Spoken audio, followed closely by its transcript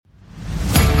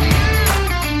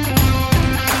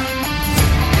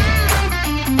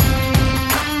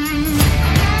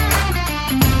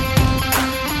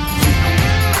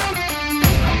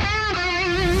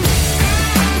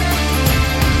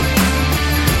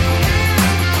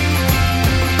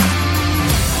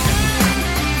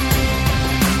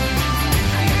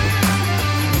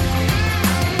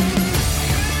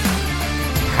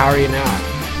How are you now?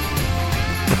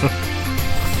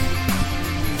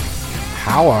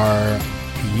 How are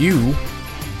you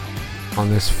on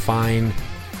this fine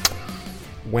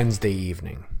Wednesday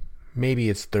evening? Maybe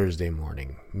it's Thursday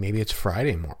morning. Maybe it's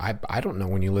Friday morning. I don't know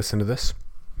when you listen to this.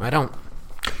 I don't.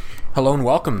 Hello and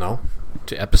welcome, though,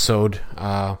 to episode...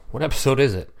 what episode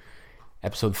is it?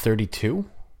 Episode 32?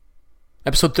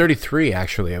 Episode 33,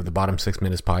 actually, of the Bottom 6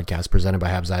 Minutes podcast presented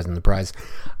by Habs Eyes and the Prize.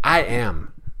 I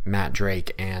am Matt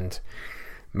Drake, and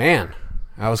man,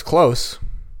 I was close.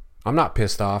 I'm not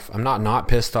pissed off. I'm not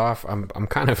pissed off. I'm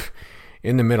kind of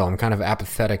in the middle. I'm kind of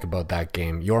apathetic about that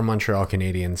game. Your Montreal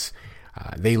Canadiens,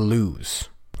 they lose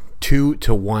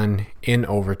 2-1 in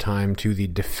overtime to the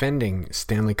defending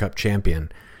Stanley Cup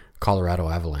champion, Colorado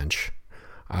Avalanche.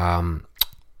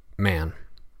 Man,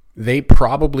 they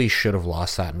probably should have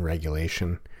lost that in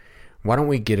regulation. Why don't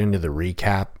we get into the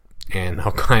recap, and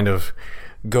I'll kind of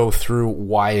go through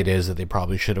why it is that they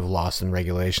probably should have lost in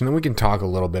regulation. Then we can talk a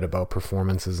little bit about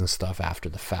performances and stuff after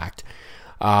the fact.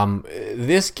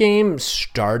 This game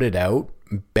started out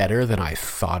better than I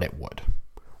thought it would.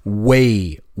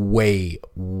 Way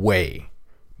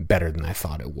better than I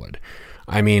thought it would.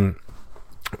 I mean,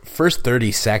 first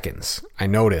 30 seconds, I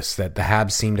noticed that the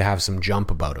Habs seemed to have some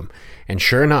jump about them. And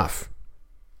sure enough,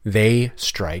 they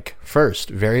strike first.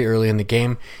 Very early in the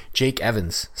game, Jake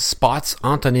Evans spots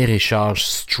Artturi Lehkonen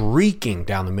streaking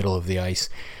down the middle of the ice,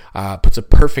 puts a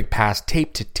perfect pass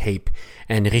tape to tape,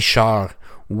 and Richard,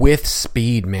 with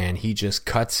speed, man, he just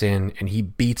cuts in and he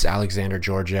beats Alexander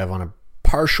Georgiev on a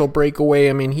partial breakaway.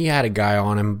 I mean, he had a guy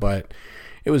on him, but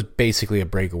it was basically a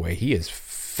breakaway. He is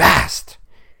fast.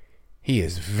 He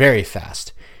is very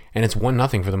fast. And it's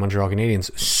 1-0 for the Montreal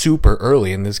Canadiens super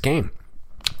early in this game.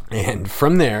 And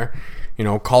from there, you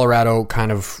know, Colorado kind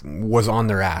of was on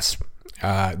their ass.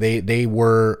 They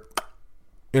were,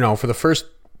 you know, for the first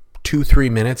 2-3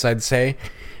 minutes, I'd say,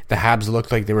 the Habs looked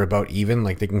like they were about even,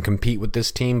 like they can compete with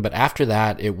this team. But after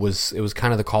that, it was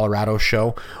kind of the Colorado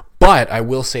show. But I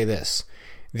will say this.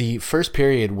 The first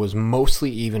period was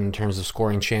mostly even in terms of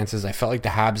scoring chances. I felt like the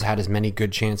Habs had as many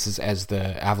good chances as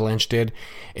the Avalanche did.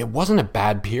 It wasn't a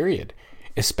bad period,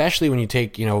 especially when you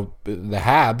take, you know, the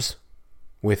Habs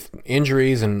with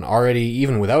injuries, and already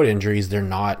even without injuries, they're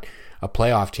not a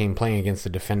playoff team playing against the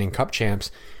defending Cup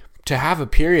champs. To have a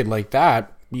period like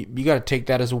that, you got to take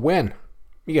that as a win.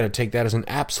 You got to take that as an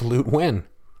absolute win.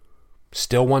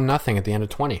 Still 1-0 at the end of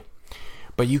 20.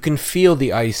 But you can feel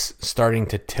the ice starting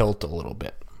to tilt a little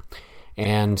bit.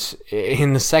 And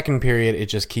in the second period, it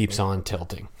just keeps on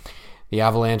tilting. The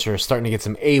Avalanche are starting to get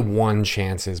some A1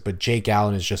 chances, but Jake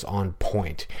Allen is just on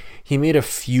point. He made a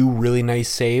few really nice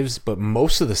saves, but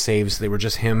most of the saves, they were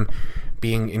just him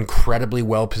being incredibly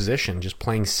well positioned, just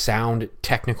playing sound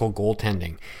technical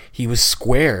goaltending. He was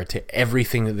square to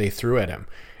everything that they threw at him,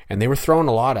 and they were throwing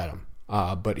a lot at him,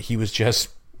 but he was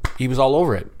all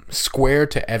over it, square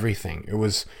to everything. It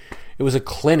was a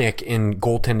clinic in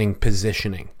goaltending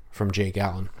positioning from Jake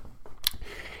Allen.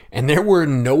 And there were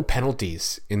no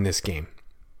penalties in this game.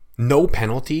 No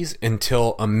penalties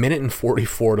until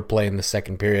 1:44 to play in the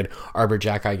second period. Arber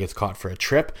Xhekaj gets caught for a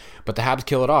trip, but the Habs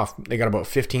kill it off. They got about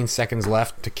 15 seconds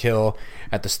left to kill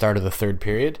at the start of the third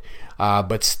period.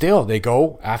 But still, they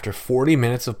go after 40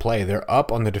 minutes of play. They're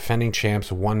up on the defending champs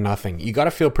 1-0. You got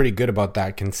to feel pretty good about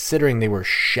that considering they were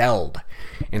shelled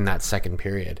in that second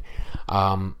period.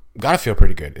 Got to feel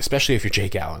pretty good, especially if you're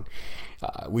Jake Allen.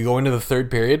 We go into the third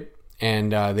period,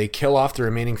 and they kill off the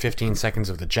remaining 15 seconds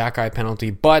of the Xhekaj penalty,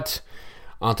 but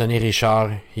Artturi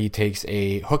Lehkonen, he takes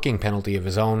a hooking penalty of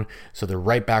his own, so they're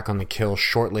right back on the kill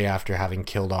shortly after having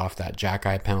killed off that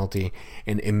Xhekaj penalty,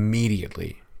 and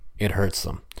immediately it hurts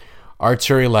them.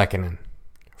 Artturi Lehkonen,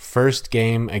 first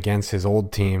game against his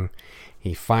old team,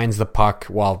 he finds the puck,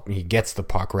 he gets the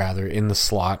puck rather, in the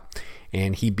slot,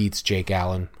 and he beats Jake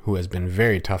Allen, who has been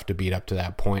very tough to beat up to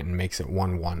that point, and makes it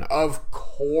 1-1. Of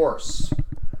course,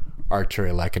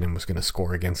 Artturi Lehkonen was going to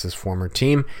score against his former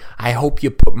team. I hope you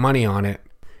put money on it.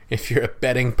 If you're a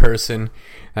betting person,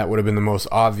 that would have been the most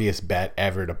obvious bet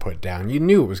ever to put down. You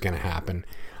knew it was going to happen.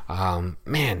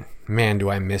 Man, do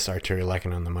I miss Artturi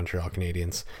Lehkonen on the Montreal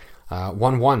Canadiens.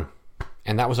 1-1.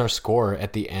 And that was our score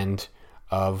at the end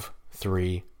of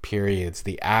 3 periods.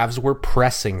 The Avs were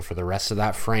pressing for the rest of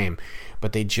that frame,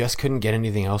 but they just couldn't get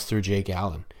anything else through Jake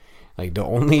Allen. Like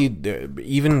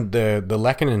even the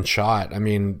Lehkonen shot, I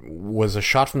mean, was a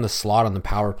shot from the slot on the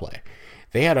power play.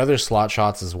 They had other slot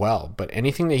shots as well, but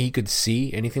anything that he could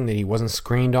see, anything that he wasn't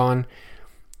screened on,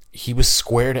 he was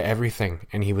square to everything,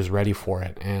 and he was ready for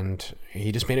it. And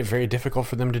he just made it very difficult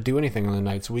for them to do anything on the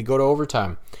night. So we go to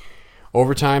overtime.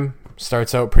 Overtime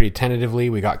starts out pretty tentatively.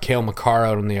 We got Cale Makar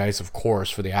out on the ice, of course,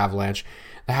 for the Avalanche.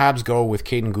 The Habs go with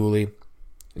Caden Gooley,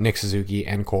 Nick Suzuki,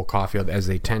 and Cole Caulfield, as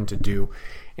they tend to do.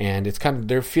 And it's kind of,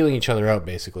 they're feeling each other out,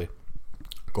 basically.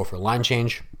 Go for a line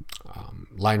change.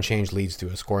 Line change leads to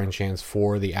a scoring chance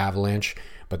for the Avalanche,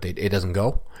 but it doesn't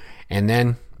go. And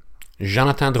then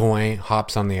Jonathan Drouin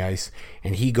hops on the ice,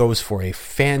 and he goes for a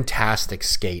fantastic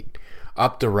skate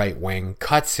up the right wing,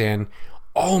 cuts in,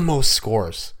 almost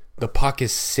scores. The puck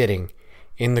is sitting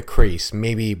in the crease,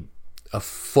 maybe a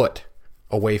foot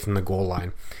away from the goal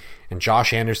line. And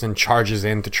Josh Anderson charges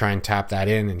in to try and tap that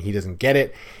in, and he doesn't get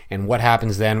it. And what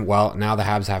happens then? Well, now the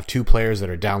Habs have two players that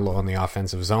are down low in the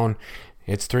offensive zone.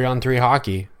 It's 3-on-3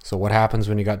 hockey. So what happens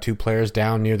when you got two players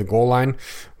down near the goal line?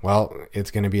 Well,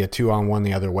 it's going to be a 2-on-1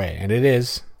 the other way. And it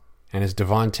is. And it's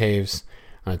Devon Toews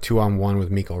on a 2-on-1 with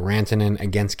Mikko Rantanen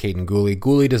against Caden Gooley.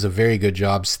 Gooley does a very good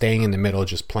job staying in the middle,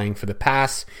 just playing for the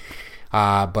pass.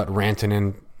 But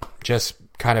Rantanen just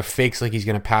kind of fakes like he's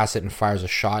going to pass it and fires a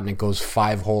shot, and it goes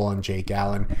 5-hole on Jake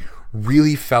Allen.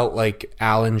 Really felt like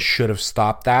Allen should have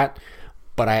stopped that,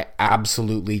 but I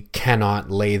absolutely cannot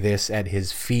lay this at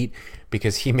his feet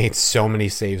because he made so many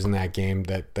saves in that game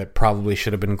that probably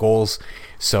should have been goals.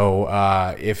 So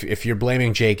if you're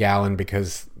blaming Jake Allen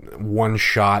because one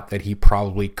shot that he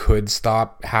probably could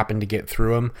stop happened to get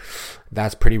through him,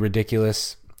 that's pretty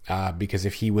ridiculous. Because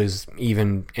if he was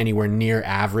even anywhere near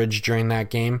average during that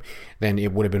game, then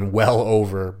it would have been well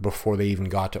over before they even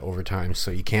got to overtime.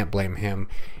 So you can't blame him.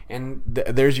 And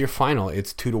there's your final.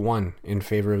 It's 2-1 in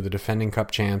favor of the defending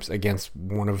Cup champs against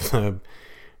one of the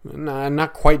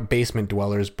not quite basement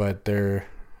dwellers, but they're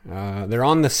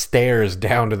on the stairs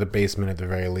down to the basement at the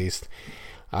very least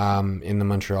in the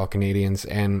Montreal Canadiens.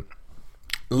 And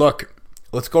look,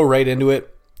 let's go right into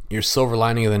it. Your silver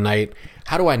lining of the night.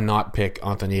 How do I not pick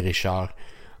Anthony Richard?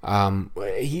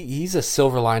 He's a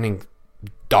silver lining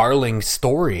darling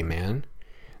story, man.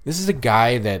 This is a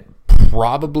guy that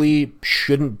probably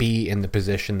shouldn't be in the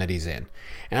position that he's in.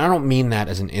 And I don't mean that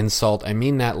as an insult. I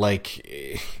mean that like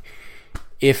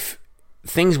if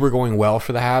things were going well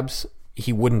for the Habs,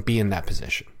 he wouldn't be in that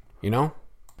position, you know?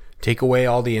 Take away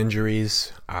all the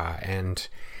injuries and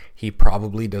he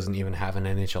probably doesn't even have an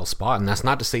NHL spot. And that's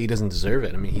not to say he doesn't deserve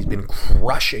it. I mean, he's been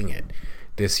crushing it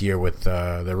this year with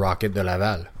the Rocket de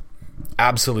Laval.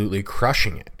 Absolutely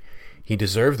crushing it. He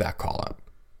deserved that call-up.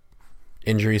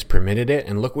 Injuries permitted it,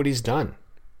 and look what he's done.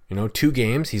 2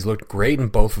 games, he's looked great in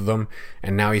both of them,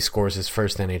 and now he scores his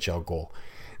first NHL goal.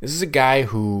 This is a guy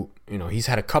who, he's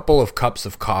had a couple of cups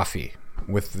of coffee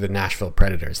with the Nashville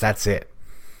Predators. That's it.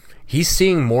 He's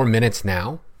seeing more minutes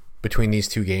now between these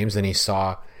 2 games than he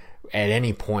saw at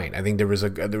any point. I think there was a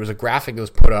graphic that was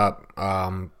put up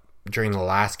during the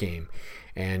last game,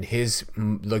 and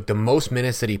the most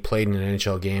minutes that he played in an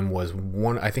NHL game was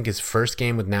I think his first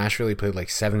game with Nashville he played like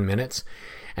 7 minutes,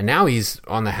 and now he's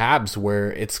on the Habs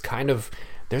where it's kind of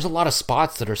there's a lot of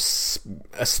spots that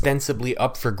are ostensibly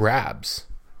up for grabs.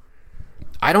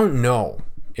 I don't know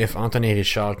if Anthony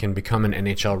Richard can become an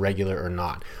NHL regular or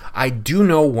not. I do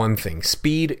know one thing: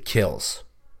 speed kills.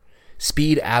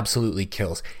 Speed absolutely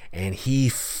kills, and he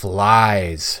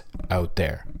flies out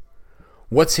there.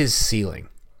 What's his ceiling,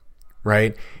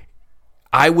 right?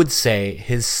 I would say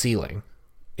his ceiling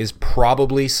is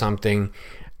probably something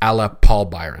a la Paul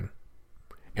Byron.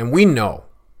 And we know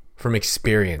from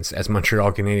experience as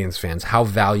Montreal Canadiens fans how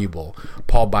valuable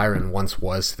Paul Byron once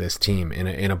was to this team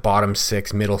in a bottom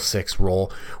 6, middle 6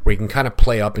 role where you can kind of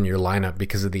play up in your lineup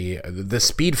because of the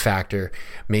speed factor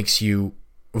makes you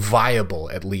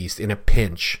viable, at least in a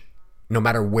pinch, no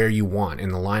matter where you want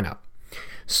in the lineup.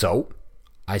 So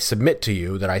I submit to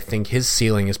you that I think his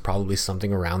ceiling is probably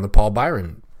something around the Paul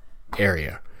Byron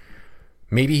area.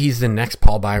 Maybe he's the next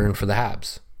Paul Byron for the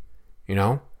Habs.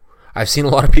 I've seen a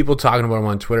lot of people talking about him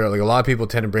on Twitter. Like, a lot of people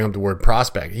tend to bring up the word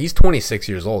prospect. He's 26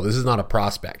 years old. This is not a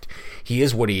prospect. He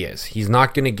is what he is. He's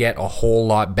not going to get a whole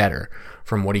lot better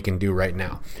from what he can do right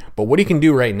now. But what he can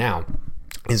do right now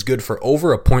is good for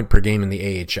over a point per game in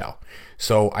the AHL.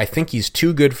 So I think he's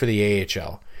too good for the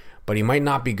AHL, but he might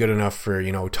not be good enough for,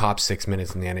 top 6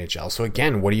 minutes in the NHL. So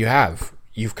again, what do you have?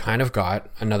 You've kind of got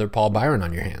another Paul Byron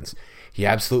on your hands. He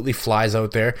absolutely flies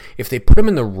out there. If they put him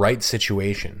in the right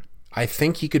situation, I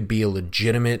think he could be a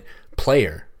legitimate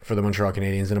player for the Montreal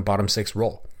Canadiens in a bottom 6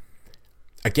 role.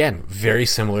 Again, very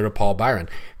similar to Paul Byron.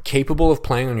 Capable of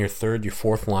playing on your 3rd, your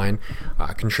 4th line,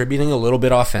 contributing a little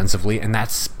bit offensively, and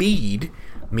that speed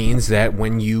means that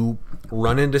when you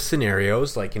run into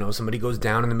scenarios like, somebody goes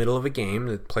down in the middle of a game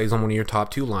that plays on one of your top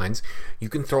 2 lines, you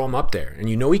can throw him up there, and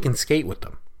he can skate with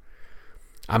them.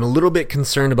 I'm a little bit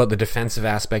concerned about the defensive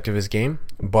aspect of his game,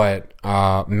 but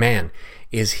man,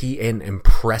 is he an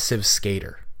impressive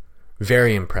skater.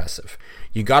 Very impressive.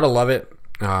 You gotta love it.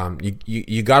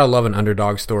 You gotta love an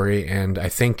underdog story, and I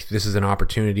think this is an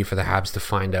opportunity for the Habs to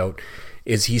find out,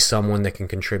 is he someone that can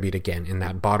contribute again in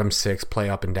that bottom six, play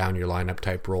up and down your lineup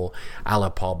type role, a la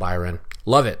Paul Byron.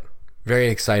 Love it. Very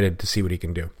excited to see what he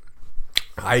can do.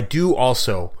 I do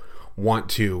also want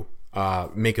to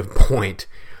make a point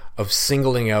of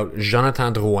singling out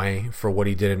Jonathan Drouin for what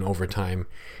he did in overtime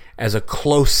as a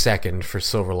close second for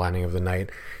silver lining of the night.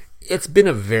 It's been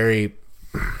a very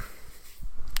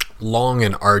long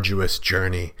and arduous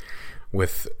journey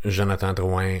with Jonathan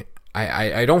Drouin.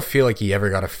 I don't feel like he ever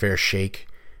got a fair shake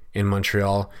in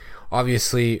Montreal.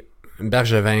 Obviously,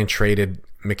 Bergevin traded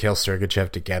Mikhail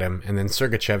Sergachev to get him, and then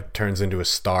Sergachev turns into a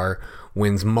star,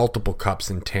 wins multiple cups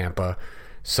in Tampa.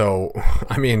 So,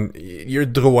 I mean, you're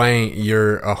Drouin,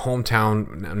 you're a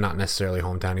hometown, not necessarily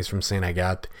hometown, he's from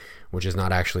Saint-Agathe, which is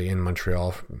not actually in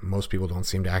Montreal. Most people don't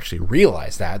seem to actually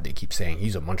realize that. They keep saying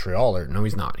he's a Montrealer. No,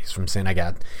 he's not. He's from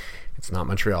Saint-Agathe. It's not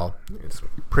Montreal. It's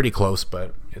pretty close,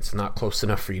 but it's not close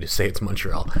enough for you to say it's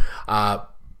Montreal.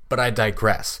 But I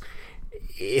digress.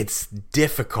 It's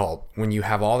difficult when you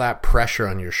have all that pressure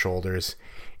on your shoulders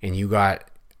and you got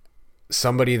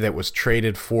somebody that was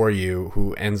traded for you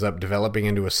who ends up developing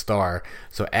into a star.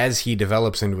 So as he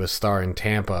develops into a star in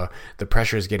Tampa, the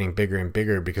pressure is getting bigger and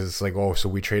bigger because it's like, oh, so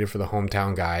we traded for the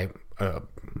hometown guy.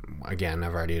 Again,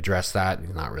 I've already addressed that.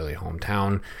 He's not really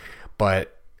hometown,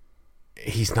 but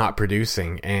he's not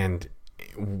producing. And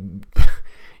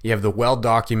you have the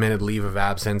well-documented leave of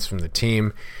absence from the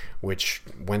team, which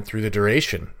went through the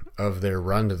duration of their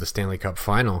run to the Stanley Cup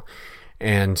final.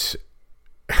 And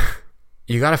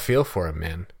you got to feel for him,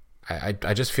 man.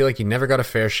 I just feel like he never got a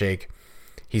fair shake.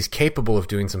 He's capable of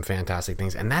doing some fantastic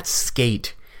things. And that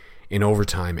skate in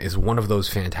overtime is one of those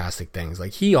fantastic things.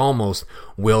 Like, he almost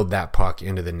willed that puck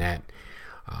into the net.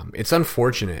 It's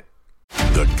unfortunate.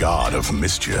 The god of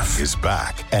mischief is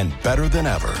back and better than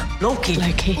ever. Loki.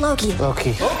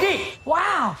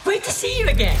 Wow, great to see you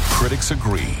again. Critics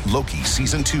agree Loki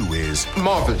Season 2 is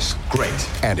marvelous. Great.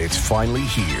 And it's finally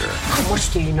here. How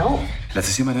much do you know? Let's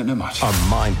assume I don't know much. A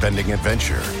mind-bending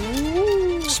adventure.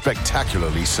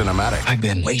 Spectacularly cinematic. I've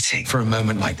been waiting for a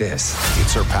moment like this. It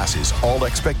surpasses all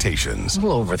expectations. A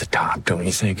little over the top, don't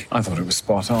you think? I thought it was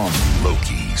spot on.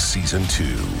 Loki Season 2.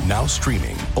 Now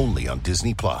streaming only on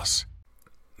Disney+.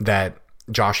 That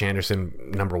Josh Anderson,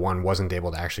 number one, wasn't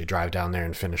able to actually drive down there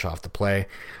and finish off the play.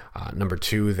 Number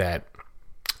two, that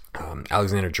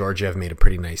Alexander Georgiev made a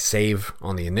pretty nice save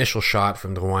on the initial shot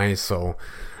from Drouin. So,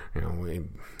 you know,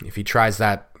 if he tries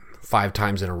that 5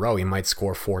 times in a row, he might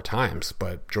score 4 times.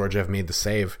 But Georgiev made the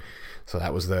save. So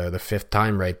that was the 5th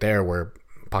time right there where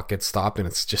puck gets stopped and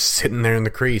it's just sitting there in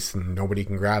the crease and nobody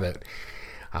can grab it.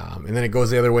 And then it goes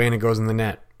the other way and it goes in the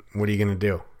net. What are you going to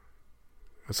do?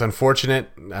 It's unfortunate.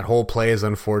 That whole play is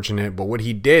unfortunate. But what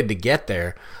he did to get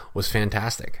there was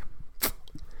fantastic.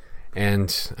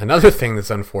 And another thing that's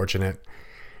unfortunate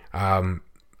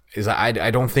is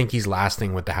I don't think he's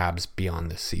lasting with the Habs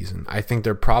beyond this season. I think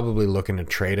they're probably looking to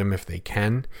trade him if they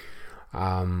can.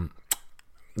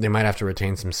 They might have to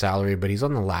retain some salary, but he's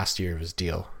on the last year of his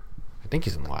deal. I think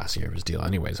he's in the last year of his deal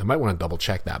anyways. I might want to double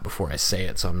check that before I say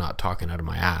it so I'm not talking out of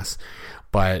my ass.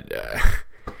 But,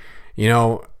 you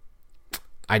know,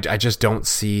 I just don't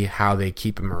see how they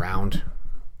keep him around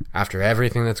after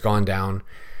everything that's gone down.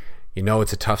 You know,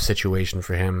 it's a tough situation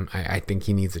for him. I think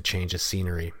he needs a change of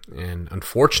scenery. And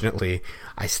unfortunately,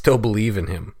 I still believe in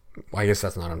him. Well, I guess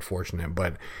that's not unfortunate,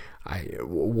 but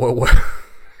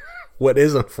what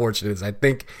is unfortunate is I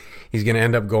think he's going to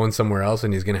end up going somewhere else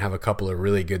and he's going to have a couple of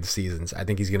really good seasons. I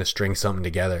think he's going to string something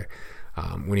together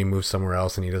when he moves somewhere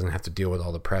else and he doesn't have to deal with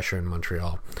all the pressure in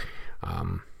Montreal.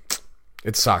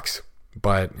 It sucks.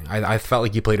 But I felt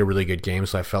like he played a really good game,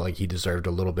 so I felt like he deserved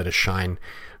a little bit of shine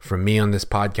from me on this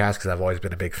podcast because I've always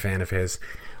been a big fan of his.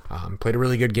 Played a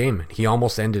really good game. He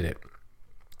almost ended it.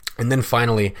 And then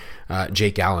finally,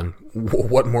 Jake Allen.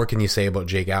 What more can you say about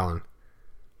Jake Allen?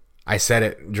 I said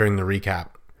it during the recap.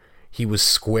 He was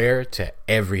square to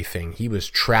everything. He was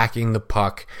tracking the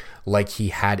puck like he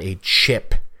had a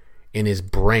chip in his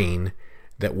brain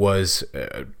that was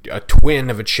a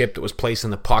twin of a chip that was placed in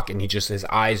the puck, and his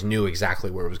eyes knew exactly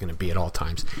where it was going to be at all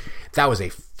times. That was a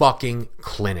fucking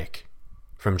clinic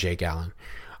from Jake Allen.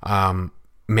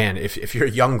 Man, if you're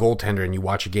a young goaltender and you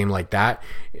watch a game like that,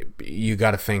 you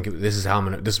got to think, this is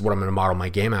what I'm going to model my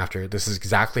game after. This is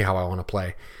exactly how I want to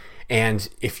play. And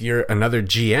if you're another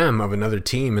GM of another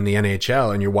team in the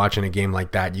NHL and you're watching a game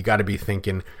like that, you got to be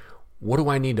thinking, what do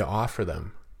I need to offer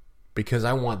them? because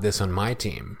I want this on my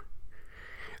team.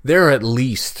 There are at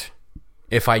least,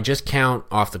 if I just count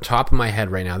off the top of my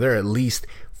head right now, there are at least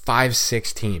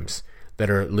 5-6 teams that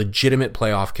are legitimate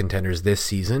playoff contenders this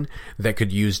season that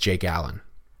could use Jake Allen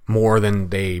more than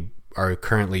they are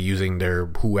currently using their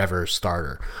whoever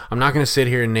starter. I'm not going to sit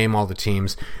here and name all the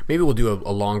teams. Maybe we'll do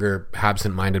a longer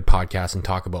absent-minded podcast and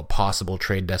talk about possible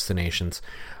trade destinations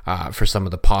for some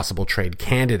of the possible trade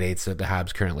candidates that the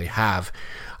Habs currently have.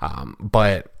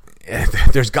 But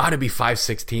there's got to be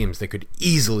 5-6 teams that could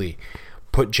easily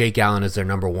put Jake Allen as their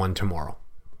number one tomorrow.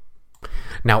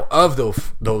 Now, of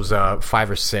those 5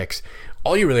 or 6,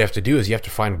 all you really have to do is you have to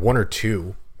find 1 or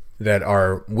 2 that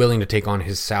are willing to take on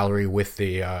his salary with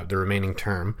the remaining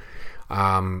term,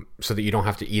 so that you don't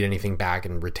have to eat anything back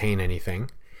and retain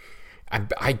anything.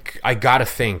 I gotta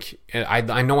think.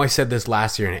 I know I said this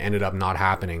last year and it ended up not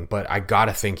happening, but I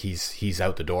gotta think he's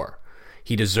out the door.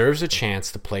 He deserves a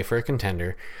chance to play for a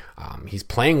contender. He's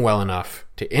playing well enough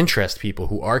to interest people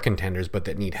who are contenders but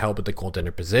that need help at the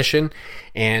goaltender position.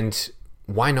 And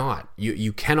why not?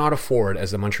 You cannot afford,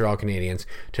 as the Montreal Canadiens,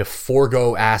 to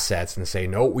forego assets and say,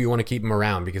 no, we want to keep him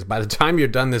around, because by the time you're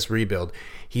done this rebuild,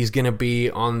 he's going to be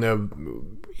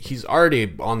he's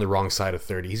already on the wrong side of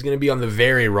 30. He's going to be on the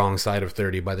very wrong side of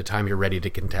 30 by the time you're ready to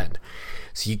contend.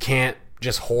 So you can't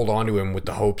just hold on to him with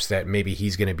the hopes that maybe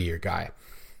he's going to be your guy.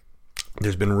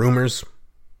 There's been rumors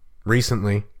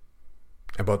recently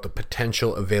about the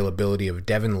potential availability of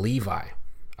Devin Levi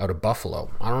out of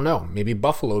Buffalo. I don't know. Maybe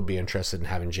Buffalo would be interested in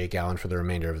having Jake Allen for the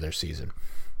remainder of their season.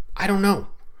 I don't know.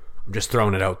 I'm just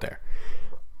throwing it out there.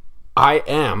 I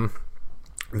am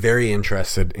very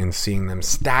interested in seeing them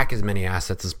stack as many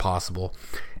assets as possible.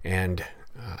 And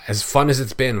as fun as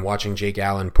it's been watching Jake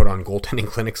Allen put on goaltending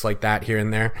clinics like that here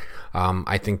and there,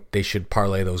 I think they should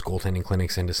parlay those goaltending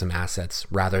clinics into some assets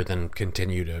rather than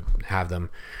continue to have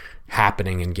them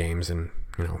happening in games and,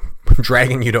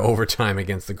 dragging you to overtime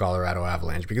against the Colorado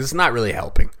Avalanche, because it's not really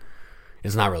helping.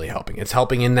 It's not really helping. It's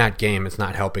helping in that game. It's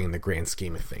not helping in the grand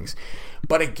scheme of things.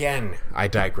 But again, I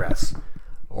digress.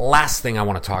 Last thing I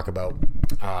want to talk about.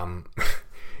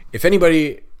 If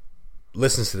anybody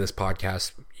listens to this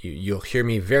podcast, you'll hear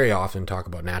me very often talk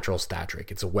about Natural Stat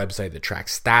Trick. It's a website that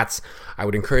tracks stats. I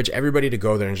would encourage everybody to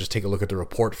go there and just take a look at the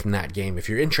report from that game. If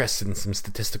you're interested in some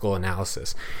statistical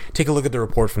analysis, take a look at the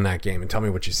report from that game and tell me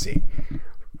what you see.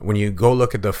 When you go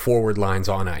look at the forward lines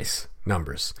on ice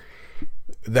numbers,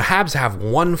 the Habs have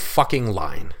one fucking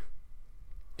line.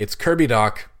 It's Kirby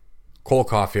Dach, Cole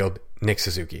Caulfield, Nick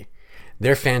Suzuki.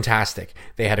 They're fantastic.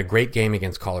 They had a great game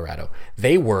against Colorado.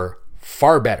 They were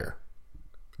far better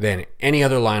than any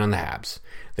other line on the Habs.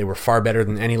 They were far better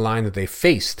than any line that they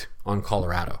faced on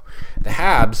Colorado. The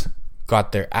Habs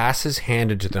got their asses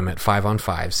handed to them at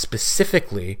 5-on-5,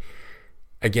 specifically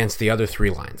against the other 3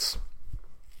 lines.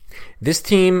 This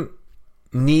team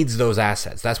needs those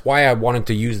assets. That's why I wanted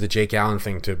to use the Jake Allen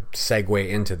thing to segue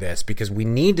into this, because we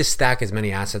need to stack as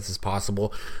many assets as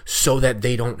possible so that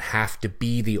they don't have to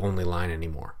be the only line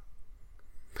anymore.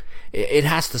 It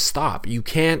has to stop. You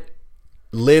can't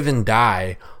live and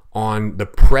die on the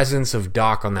presence of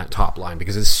Dach on that top line,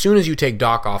 because as soon as you take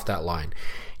Dach off that line,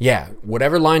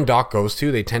 whatever line Dach goes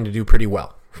to, they tend to do pretty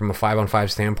well. From a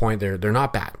 5-on-5 standpoint, they're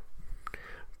not bad.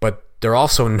 But they're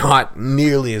also not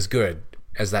nearly as good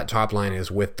as that top line is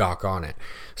with Dach on it.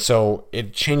 So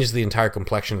it changes the entire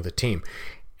complexion of the team.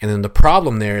 And then the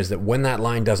problem there is that when that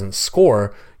line doesn't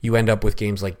score, you end up with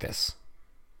games like this.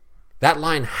 That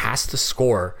line has to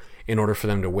score in order for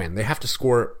them to win. They have to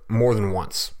score more than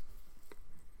once.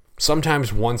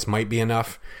 Sometimes once might be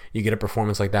enough. You get a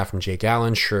performance like that from Jake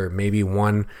Allen, sure, maybe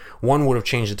one would have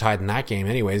changed the tide in that game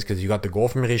anyways, because you got the goal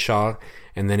from Richard,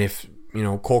 and then if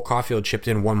Cole Caulfield chipped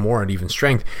in one more at even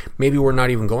strength, maybe we're not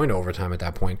even going to overtime at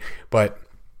that point. But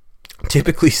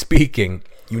typically speaking,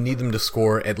 you need them to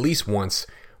score at least once,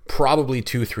 probably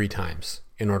 2-3 times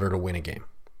in order to win a game.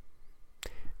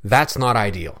 That's not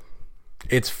ideal.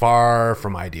 It's far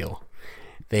from ideal.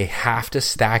 They have to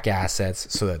stack assets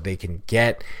so that they can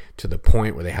get to the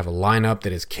point where they have a lineup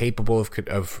that is capable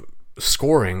of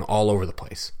scoring all over the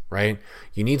place, right?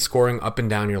 You need scoring up and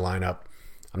down your lineup.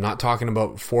 I'm not talking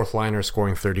about fourth liners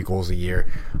scoring 30 goals a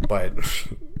year, but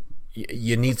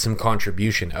you need some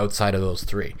contribution outside of those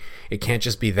 3. It can't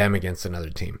just be them against another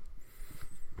team.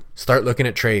 Start looking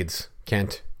at trades,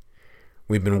 Kent.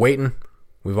 We've been waiting.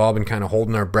 We've all been kind of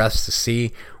holding our breaths to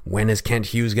see when is Kent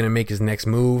Hughes going to make his next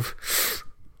move.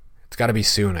 It's got to be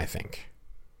soon, I think.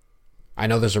 I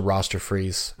know there's a roster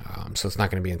freeze, so it's not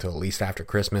going to be until at least after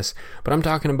Christmas, but I'm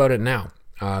talking about it now.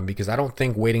 Because I don't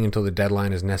think waiting until the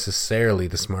deadline is necessarily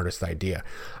the smartest idea.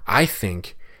 I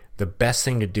think the best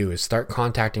thing to do is start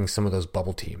contacting some of those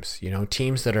bubble teams,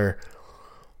 teams that are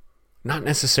not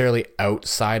necessarily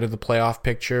outside of the playoff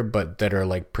picture, but that are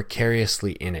like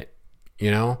precariously in it,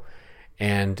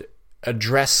 and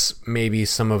address maybe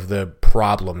some of the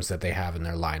problems that they have in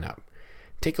their lineup.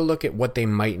 Take a look at what they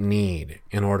might need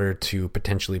in order to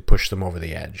potentially push them over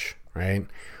the edge, right?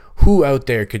 Who out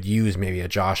there could use maybe a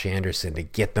Josh Anderson to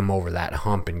get them over that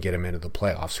hump and get them into the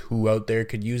playoffs? Who out there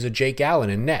could use a Jake Allen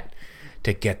in net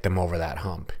to get them over that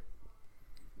hump?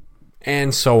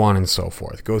 And so on and so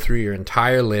forth. Go through your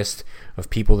entire list of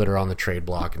people that are on the trade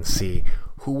block and see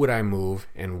who would I move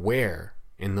and where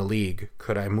in the league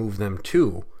could I move them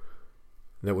to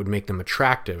that would make them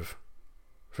attractive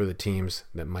for the teams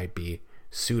that might be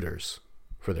suitors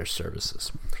for their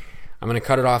services. I'm going to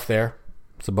cut it off there.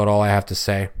 That's about all I have to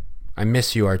say. I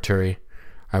miss you, Artturi.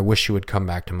 I wish you would come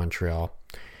back to Montreal.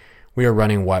 We are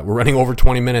running what? We're running over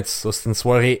 20 minutes. So c'est une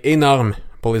soirée énorme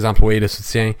pour les employés de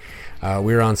soutien.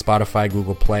 We're on Spotify,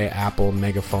 Google Play, Apple,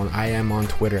 Megaphone. I am on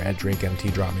Twitter at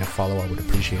DrakeMT. Drop me a follow. I would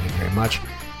appreciate it very much.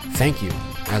 Thank you,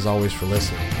 as always, for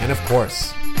listening. And of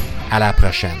course, à la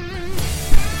prochaine.